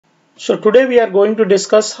So today we are going to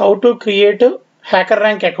discuss how to create a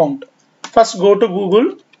HackerRank account. First go to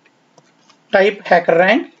Google, type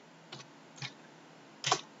HackerRank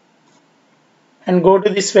and go to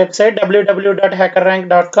this website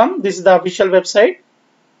www.hackerrank.com. This is the official website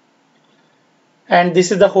and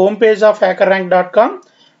this is the home page of hackerrank.com.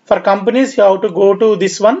 For companies you have to go to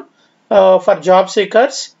this one. For job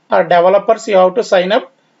seekers or developers you have to sign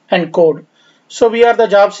up and code. So we are the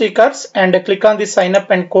job seekers and click on this sign up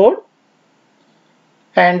and code.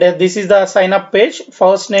 And this is the sign up page.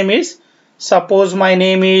 First name is, suppose my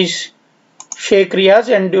name is Sheikh Riaz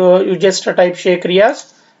and you just type Sheikh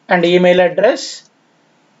Riaz and email address.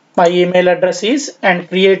 My email address is, and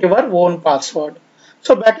create your own password.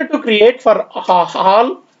 So better to create for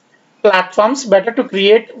all platforms, better to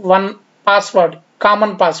create one password,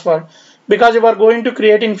 common password, because you are going to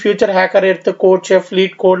create in future HackerEarth, CodeChef,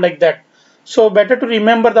 LeetCode like that. So better to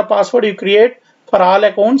remember the password you create for all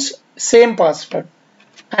accounts, same password.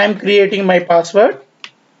 I am creating my password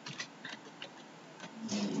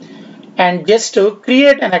and just to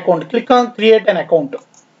create an account, click on create an account.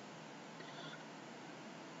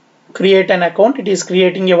 Create an account, it is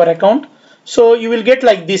creating your account. So you will get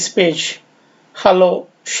like this page, hello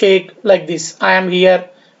Sheikh, like this. I am here,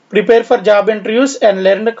 prepare for job interviews and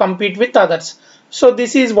learn to compete with others. So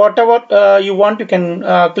this is whatever you want, you can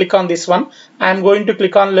click on this one. I am going to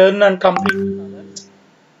click on learn and compete with others.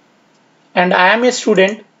 And I am a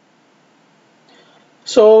student,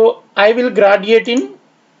 so I will graduate in,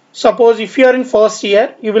 suppose if you are in first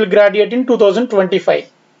year, you will graduate in 2025.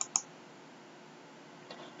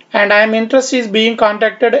 And I am interested is being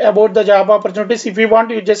contacted about the job opportunities. If you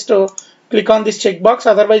want, you just click on this checkbox,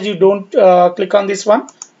 otherwise you don't click on this one.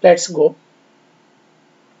 Let's go.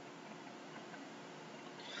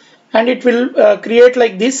 And it will create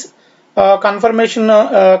like this confirmation,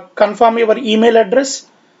 confirm your email address.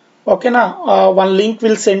 Okay, now one link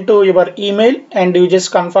will send to your email and you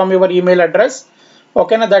just confirm your email address.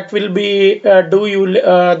 Okay, now that will be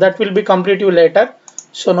that will be complete you later,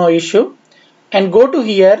 so no issue. And go to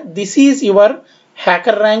here, this is your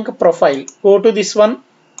HackerRank profile. Go to this one,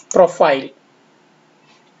 profile.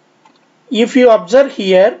 If you observe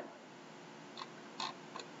here,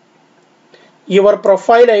 your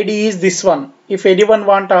profile ID is this one. If anyone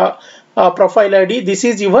want a profile ID, this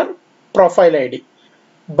is your profile ID.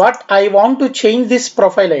 But I want to change this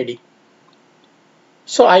profile ID.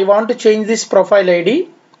 So I want to change this profile ID,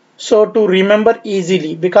 so to remember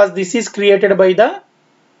easily, because this is created by the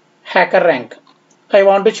HackerRank. I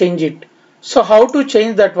want to change it. So how to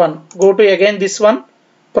change that one? Go to again this one,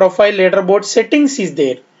 profile leaderboard, settings is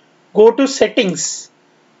there. Go to settings,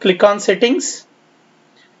 click on settings.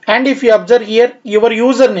 And if you observe here, your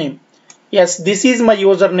username. Yes, this is my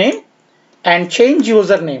username, and change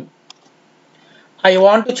username. I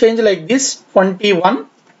want to change like this, 21,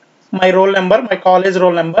 my roll number, my college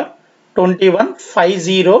roll number,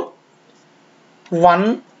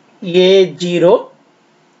 21501A0,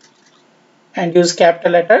 and use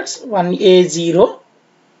capital letters, 1A0,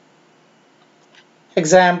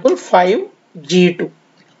 example 5G2.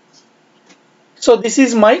 So this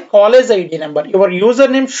is my college ID number. Your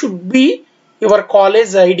username should be your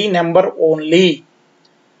college ID number only.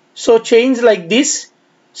 So change like this.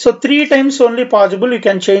 So 3 times only possible you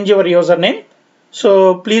can change your username.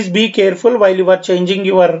 So please be careful while you are changing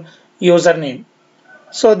your username.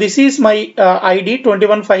 So this is my ID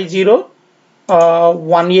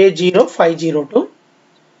 21501A0502.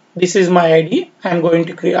 This is my ID. I am going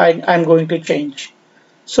to create. I am going to change.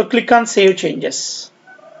 So click on save changes.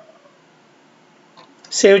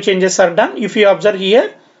 Save changes are done. If you observe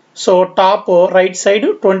here, so top right side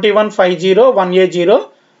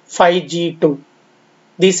 21501A05G2.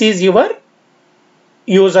 This is your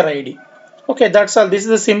user ID. Okay, that's all. This is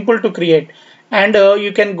the simple to create. And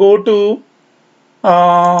you can go to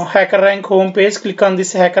HackerRank homepage, click on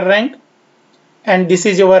this HackerRank, and this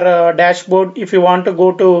is your dashboard. If you want to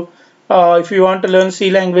go to if you want to learn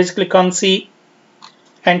C language, click on C,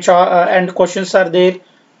 and questions are there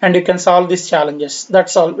and you can solve these challenges.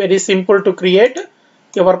 That's all. Very simple to create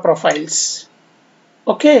your profiles.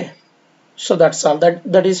 Okay, so that's all.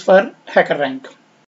 That is for HackerRank.